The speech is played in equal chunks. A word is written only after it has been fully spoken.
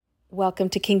Welcome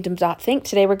to Kingdom.Think.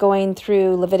 Today we're going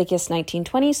through Leviticus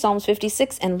 19:20, Psalms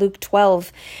 56, and Luke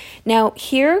 12. Now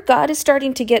here God is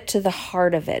starting to get to the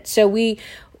heart of it. So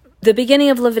the beginning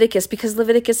of Leviticus, because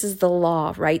Leviticus is the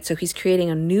law, right? So he's creating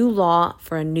a new law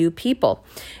for a new people.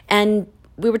 And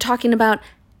we were talking about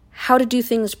how to do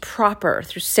things proper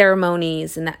through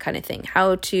ceremonies and that kind of thing,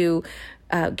 how to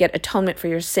get atonement for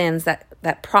your sins,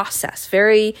 that process,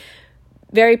 very,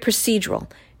 very procedural.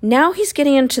 Now he's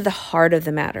getting into the heart of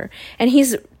the matter. And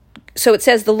so it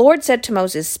says, the Lord said to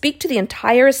Moses, speak to the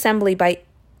entire assembly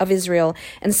of Israel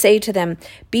and say to them,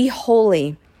 be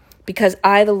holy, because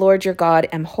I, the Lord your God,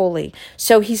 am holy.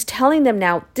 So he's telling them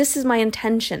now, this is my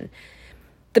intention.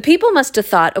 The people must have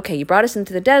thought, okay, you brought us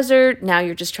into the desert. Now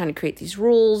you're just trying to create these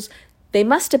rules. They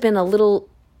must have been a little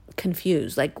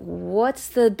confused. Like, what's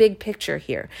the big picture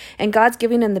here? And God's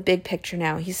giving them the big picture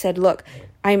now. He said, look,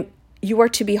 you are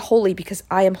to be holy because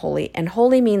I am holy. And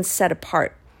holy means set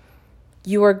apart.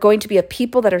 You are going to be a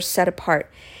people that are set apart.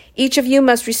 Each of you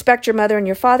must respect your mother and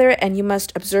your father, and you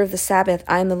must observe the Sabbath.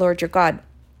 I am the Lord your God.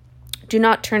 Do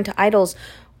not turn to idols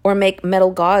or make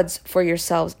metal gods for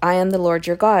yourselves. I am the Lord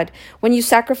your God. When you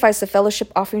sacrifice a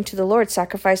fellowship offering to the Lord,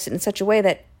 sacrifice it in such a way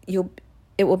that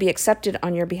it will be accepted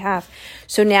on your behalf.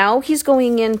 So now he's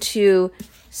going into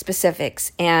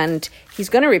specifics, and he's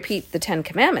going to repeat the 10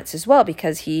 Commandments as well,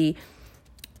 because he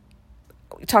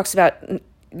talks about,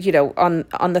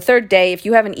 on the third day, if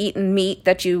you haven't eaten meat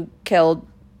that you killed,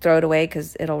 throw it away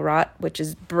because it'll rot, which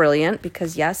is brilliant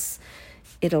because, yes,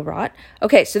 it'll rot.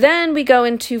 Okay, so then we go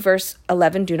into verse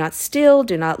 11. Do not steal,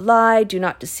 do not lie, do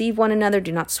not deceive one another,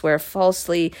 do not swear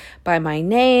falsely by my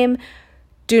name,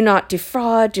 do not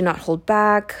defraud, do not hold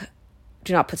back,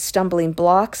 do not put stumbling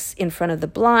blocks in front of the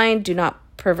blind, do not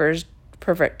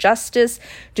pervert justice,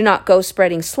 do not go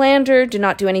spreading slander, do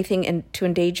not do anything to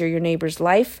endanger your neighbor's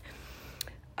life,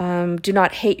 do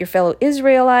not hate your fellow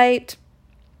Israelite,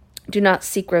 do not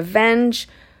seek revenge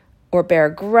or bear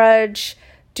a grudge,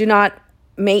 do not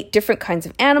mate different kinds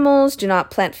of animals, do not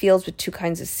plant fields with two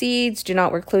kinds of seeds, do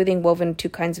not wear clothing woven two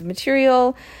kinds of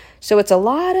material. So it's a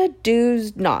lot of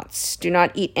do's, nots. Do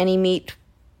not eat any meat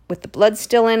with the blood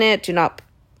still in it, do not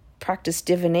practice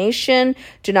divination,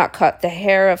 do not cut the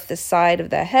hair off the side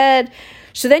of the head.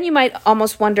 So then you might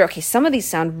almost wonder, okay, some of these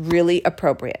sound really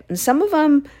appropriate, and some of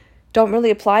them don't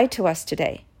really apply to us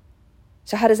today.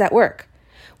 So how does that work?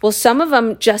 Well, some of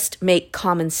them just make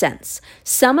common sense.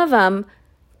 Some of them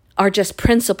are just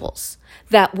principles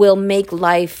that will make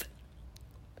life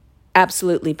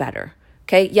absolutely better.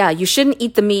 Okay, yeah, you shouldn't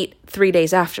eat the meat 3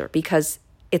 days after because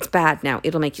it's bad now.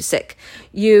 It'll make you sick.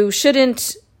 You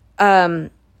shouldn't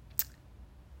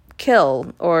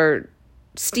kill or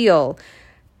steal,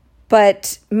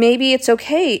 but maybe it's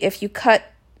okay if you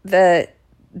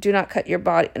do not cut your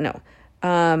body. No.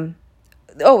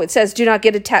 It says do not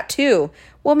get a tattoo.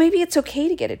 Well, maybe it's okay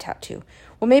to get a tattoo.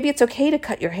 Well, maybe it's okay to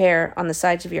cut your hair on the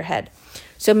sides of your head.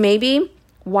 So maybe,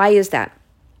 why is that?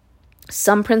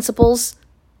 Some principles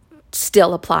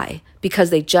still apply because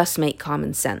they just make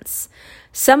common sense.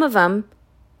 Some of them,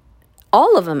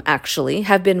 all of them actually,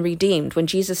 have been redeemed. When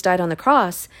Jesus died on the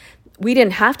cross, we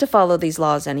didn't have to follow these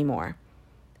laws anymore.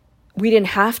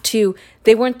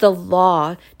 They weren't the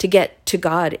law to get to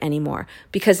God anymore,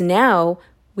 because now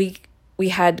we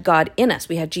had God in us.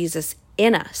 We had Jesus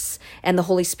in us and the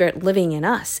Holy Spirit living in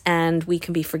us, and we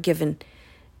can be forgiven,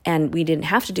 and we didn't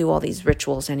have to do all these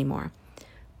rituals anymore.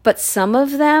 But some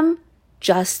of them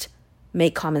just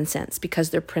make common sense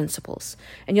because they're principles,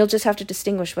 and you'll just have to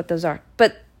distinguish what those are.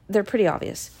 But they're pretty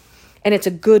obvious, and it's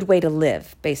a good way to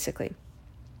live, basically.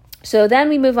 So then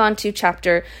we move on to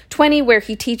chapter 20, where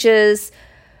he teaches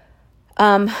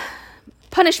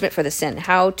punishment for the sin,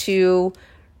 how to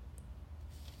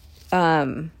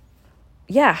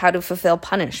fulfill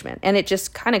punishment. And it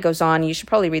just kind of goes on. You should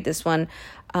probably read this one.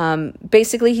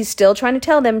 Basically, he's still trying to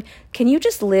tell them, can you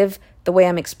just live the way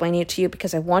I'm explaining it to you?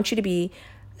 Because I want you to be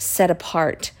set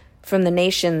apart from the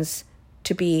nations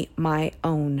to be my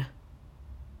own.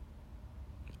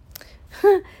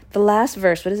 The last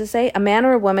verse, what does it say? A man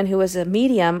or a woman who is a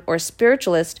medium or a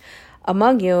spiritualist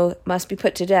among you must be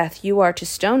put to death. You are to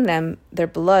stone them. Their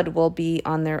blood will be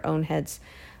on their own heads.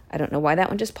 I don't know why that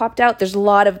one just popped out. There's a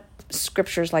lot of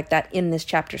scriptures like that in this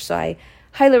chapter, so I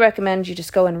highly recommend you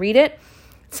just go and read it.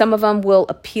 Some of them will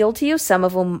appeal to you. Some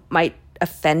of them might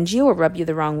offend you or rub you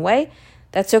the wrong way.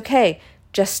 That's okay.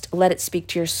 Just let it speak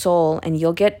to your soul, and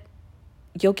you'll get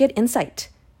insight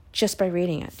just by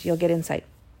reading it. You'll get insight.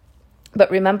 But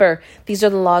remember, these are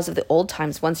the laws of the old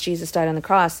times. Once Jesus died on the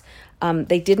cross,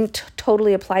 they didn't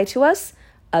totally apply to us,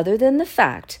 other than the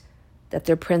fact that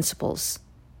they're principles.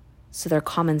 So they're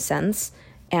common sense,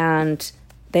 and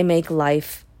They make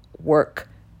life work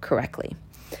correctly.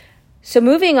 So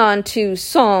moving on to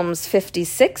Psalms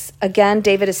 56. Again,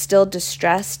 David is still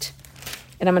distressed.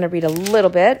 And I'm going to read a little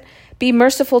bit. Be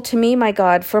merciful to me, my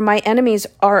God, for my enemies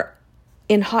are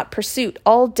in hot pursuit.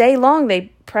 All day long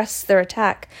they press their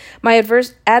attack. My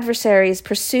adversaries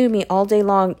pursue me all day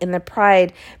long. In their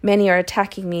pride, many are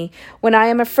attacking me. When I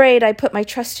am afraid, I put my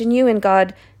trust in you, in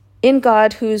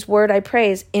God whose word I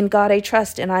praise. In God I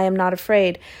trust, and I am not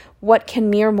afraid. What can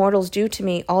mere mortals do to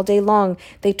me? All day long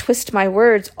they twist my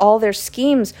words. All their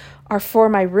schemes are for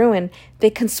my ruin. They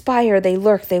conspire, they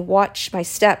lurk, they watch my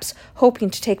steps, hoping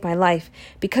to take my life.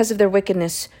 Because of their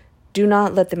wickedness, do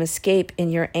not let them escape. In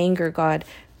your anger, God,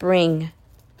 bring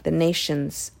the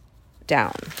nations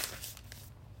down.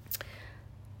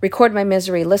 Record my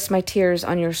misery, list my tears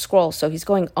on your scroll. So he's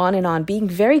going on and on, being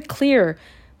very clear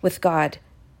with God.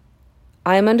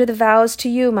 I am under the vows to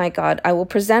you, my God. I will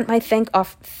present my thank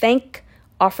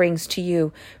offerings to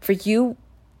you, for you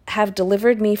have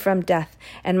delivered me from death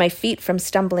and my feet from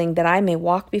stumbling, that I may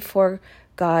walk before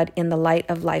God in the light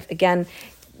of life. Again,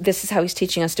 this is how he's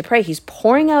teaching us to pray. He's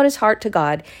pouring out his heart to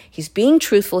God. He's being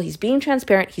truthful. He's being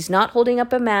transparent. He's not holding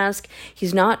up a mask.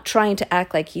 He's not trying to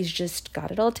act like he's just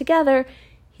got it all together.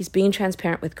 He's being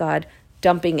transparent with God,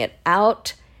 dumping it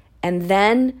out, and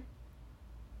then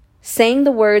saying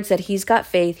the words that he's got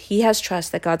faith, he has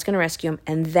trust that God's going to rescue him.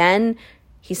 And then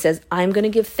he says, I'm going to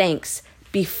give thanks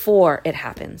before it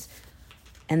happens.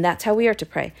 And that's how we are to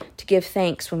pray, to give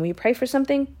thanks. When we pray for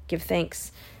something, give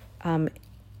thanks,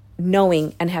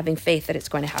 knowing and having faith that it's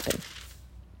going to happen.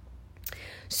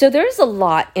 So there's a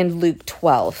lot in Luke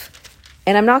 12,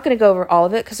 and I'm not going to go over all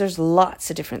of it because there's lots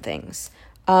of different things.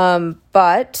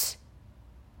 But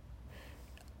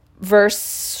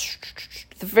verse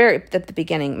at the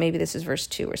beginning, maybe this is verse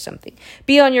 2 or something.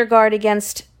 Be on your guard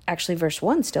against, actually verse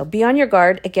 1 still. Be on your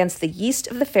guard against the yeast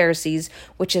of the Pharisees,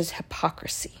 which is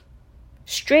hypocrisy.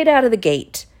 Straight out of the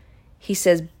gate, he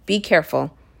says, be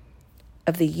careful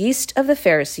of the yeast of the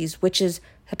Pharisees, which is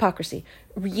hypocrisy.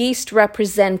 Yeast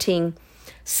representing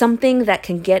something that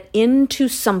can get into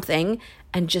something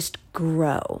and just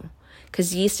grow.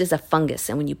 Because yeast is a fungus,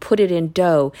 and when you put it in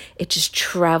dough, it just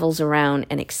travels around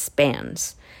and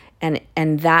expands.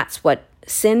 And that's what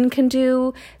sin can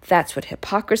do. That's what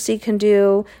hypocrisy can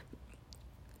do.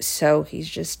 So he's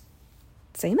just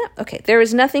saying that. Okay, there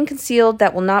is nothing concealed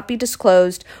that will not be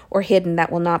disclosed, or hidden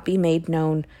that will not be made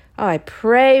known. Oh, I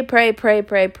pray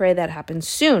that happens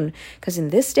soon. Because in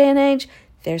this day and age,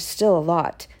 there's still a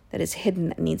lot that is hidden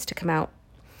that needs to come out.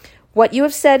 What you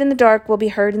have said in the dark will be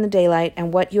heard in the daylight,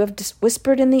 and what you have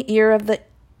whispered in the ear of the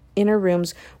inner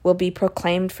rooms will be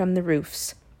proclaimed from the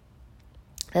roofs.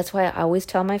 That's why I always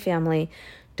tell my family,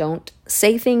 don't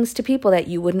say things to people that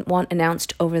you wouldn't want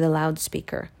announced over the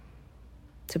loudspeaker.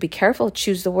 So be careful,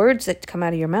 choose the words that come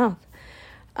out of your mouth.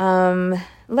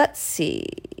 Let's see.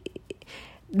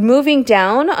 Moving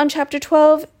down on chapter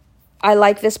 12, I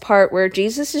like this part where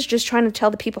Jesus is just trying to tell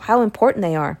the people how important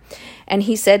they are. And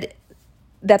he said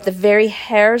that the very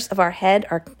hairs of our head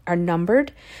are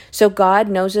numbered. So God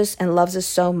knows us and loves us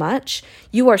so much.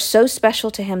 You are so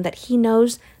special to him that he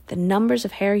knows the numbers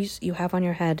of hairs you have on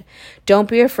your head. Don't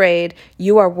be afraid.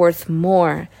 You are worth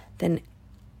more than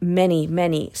many,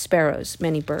 many sparrows,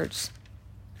 many birds.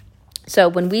 So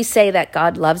when we say that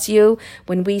God loves you,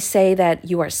 when we say that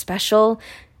you are special,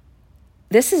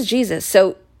 this is Jesus.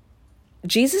 So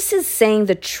Jesus is saying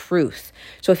the truth.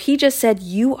 So if he just said,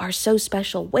 you are so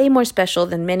special, way more special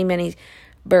than many, many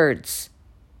birds,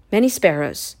 many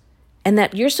sparrows, and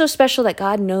that you're so special that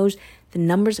God knows the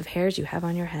numbers of hairs you have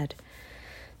on your head.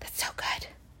 That's so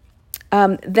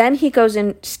good. Then he goes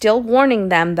in, still warning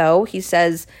them, though. He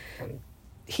says,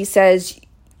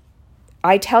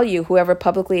 I tell you, whoever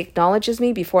publicly acknowledges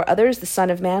me before others, the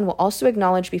Son of Man will also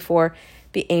acknowledge before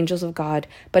the angels of God.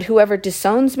 But whoever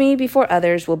disowns me before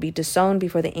others will be disowned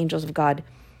before the angels of God.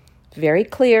 Very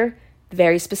clear,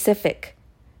 very specific.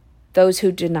 Those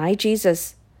who deny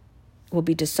Jesus will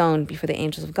be disowned before the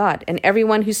angels of God. And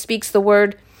everyone who speaks the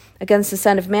word against the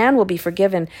Son of Man will be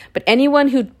forgiven. But anyone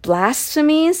who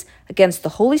blasphemes against the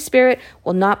Holy Spirit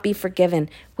will not be forgiven.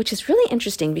 Which is really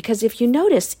interesting, because if you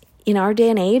notice, in our day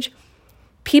and age,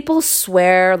 people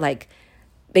swear, like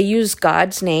they use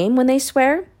God's name when they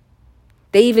swear.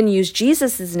 They even use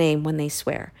Jesus' name when they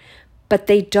swear. But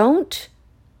they don't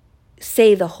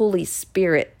say the Holy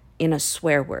Spirit in a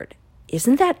swear word.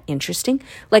 Isn't that interesting?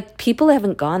 Like, people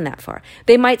haven't gone that far.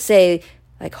 They might say,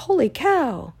 like, holy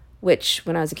cow, which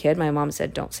when I was a kid, my mom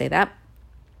said, don't say that.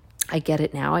 I get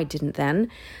it now. I didn't then.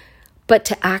 But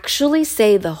to actually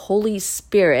say the Holy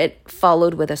Spirit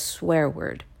followed with a swear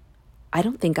word, I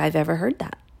don't think I've ever heard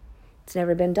that. It's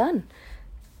never been done.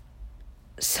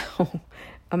 So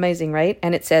amazing, right?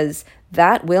 And it says,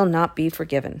 that will not be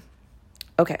forgiven.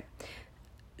 Okay.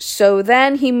 So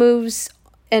then he moves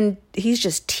and he's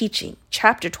just teaching.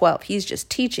 Chapter 12, he's just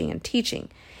teaching and teaching.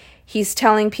 He's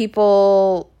telling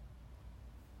people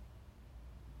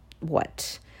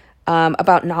what?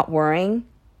 About not worrying.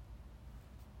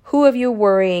 Who of you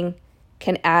worrying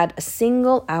can add a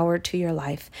single hour to your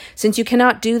life? Since you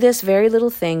cannot do this very little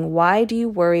thing, why do you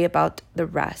worry about the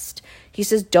rest? He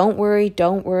says, don't worry,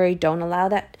 don't allow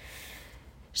that.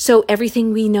 So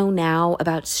everything we know now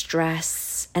about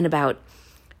stress and about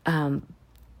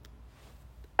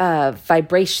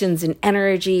vibrations and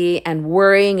energy and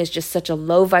worrying is just such a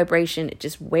low vibration. It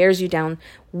just wears you down,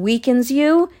 weakens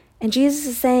you. And Jesus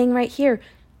is saying right here,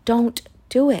 don't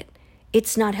do it.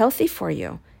 It's not healthy for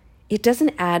you. It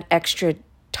doesn't add extra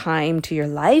time to your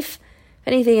life. If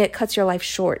anything, it cuts your life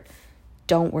short.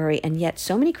 Don't worry. And yet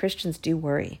so many Christians do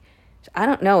worry. So I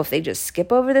don't know if they just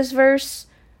skip over this verse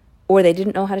or they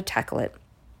didn't know how to tackle it.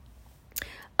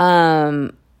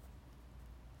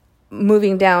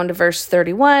 Moving down to verse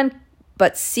 31,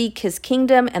 but seek his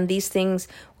kingdom and these things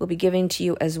will be given to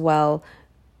you as well.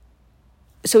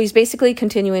 So he's basically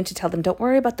continuing to tell them, don't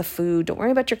worry about the food. Don't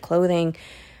worry about your clothing.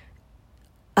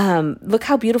 Look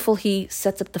how beautiful he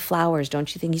sets up the flowers.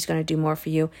 Don't you think he's going to do more for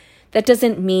you? That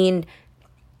doesn't mean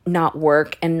not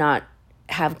work and not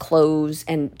have clothes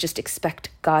and just expect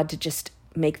God to just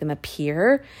make them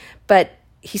appear. But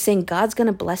he's saying God's going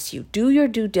to bless you. Do your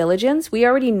due diligence. We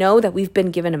already know that we've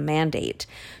been given a mandate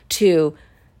to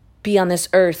be on this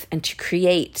earth and to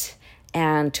create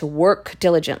and to work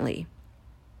diligently.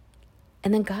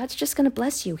 And then God's just going to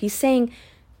bless you. He's saying,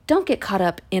 don't get caught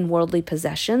up in worldly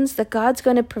possessions that God's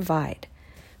going to provide.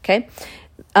 Okay.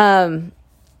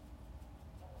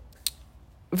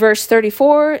 Verse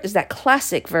 34 is that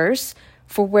classic verse,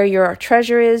 for where your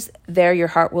treasure is, there your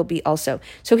heart will be also.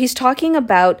 So he's talking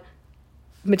about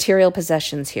material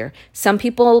possessions here. Some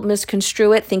people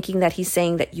misconstrue it thinking that he's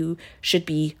saying that you should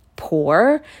be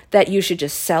poor, that you should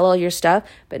just sell all your stuff.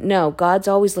 But no, God's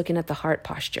always looking at the heart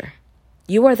posture.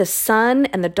 You are the son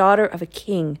and the daughter of a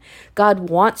king. God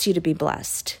wants you to be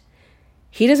blessed.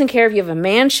 He doesn't care if you have a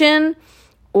mansion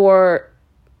or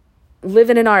live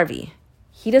in an RV.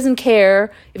 He doesn't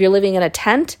care if you're living in a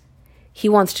tent. He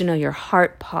wants to know your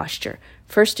heart posture,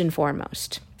 first and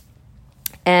foremost.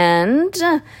 And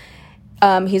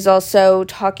he's also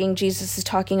talking, Jesus is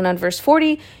talking on verse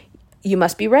 40, you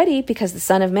must be ready because the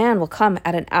Son of Man will come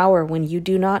at an hour when you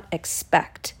do not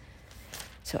expect.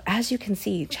 So as you can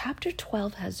see, chapter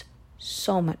 12 has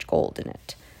so much gold in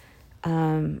it.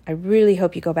 I really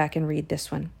hope you go back and read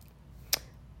this one.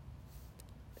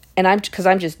 And I'm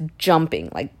just jumping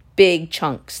like big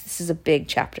chunks. This is a big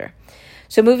chapter.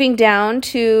 So moving down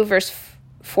to verse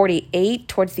 48,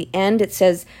 towards the end, it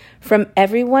says, from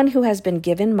everyone who has been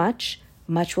given much,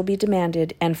 much will be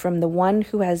demanded. And from the one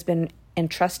who has been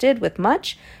entrusted with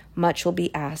much, much will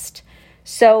be asked.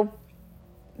 So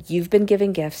you've been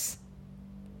given gifts.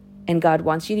 And God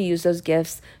wants you to use those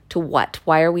gifts to what?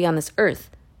 Why are we on this earth?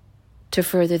 To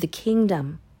further the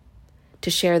kingdom, to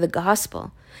share the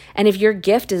gospel. And if your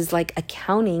gift is like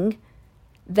accounting,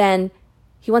 then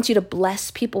he wants you to bless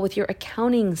people with your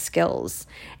accounting skills.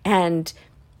 And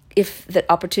if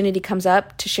the opportunity comes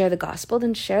up to share the gospel,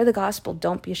 then share the gospel.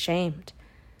 Don't be ashamed.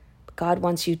 God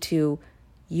wants you to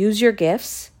use your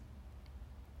gifts,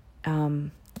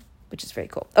 which is very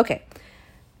cool. Okay.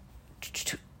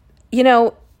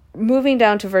 Moving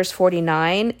down to verse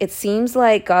 49, it seems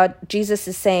like Jesus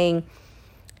is saying,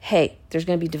 hey, there's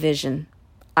going to be division.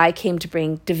 I came to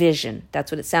bring division.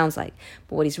 That's what it sounds like.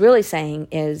 But what he's really saying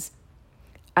is,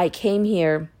 I came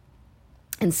here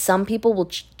and some people will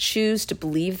choose to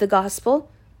believe the gospel.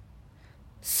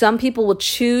 Some people will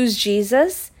choose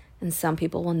Jesus and some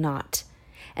people will not.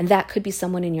 And that could be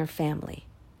someone in your family.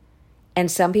 And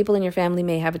some people in your family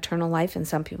may have eternal life and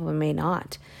some people may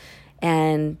not.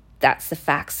 And that's the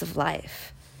facts of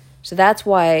life. So that's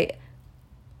why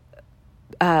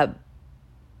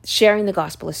sharing the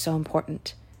gospel is so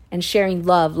important. And sharing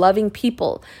love, loving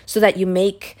people, so that you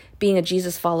make being a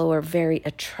Jesus follower very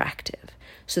attractive,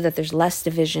 so that there's less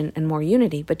division and more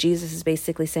unity. But Jesus is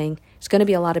basically saying there's going to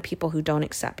be a lot of people who don't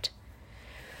accept.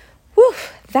 Whew,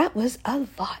 that was a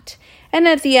lot. And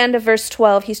at the end of verse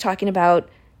 12, he's talking about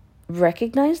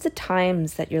recognize the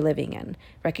times that you're living in.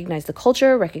 Recognize the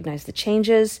culture, recognize the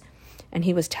changes. And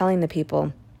he was telling the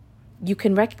people, you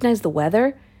can recognize the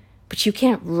weather, but you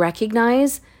can't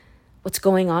recognize what's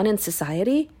going on in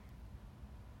society.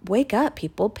 Wake up,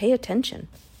 people. Pay attention.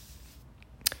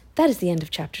 That is the end of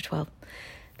chapter 12.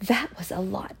 that was a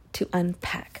lot to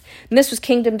unpack. And this was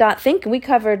Kingdom.Think, and we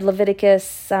covered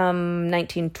Leviticus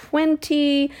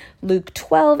 19:20, Luke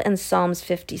 12, and Psalms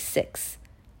 56.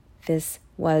 This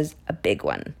was a big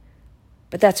one.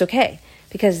 But that's okay,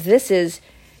 because this is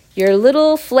your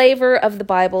little flavor of the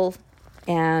Bible,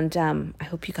 and I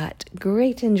hope you got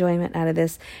great enjoyment out of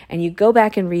this, and you go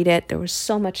back and read it. There was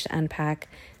so much to unpack.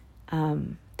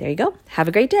 There you go. Have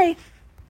a great day.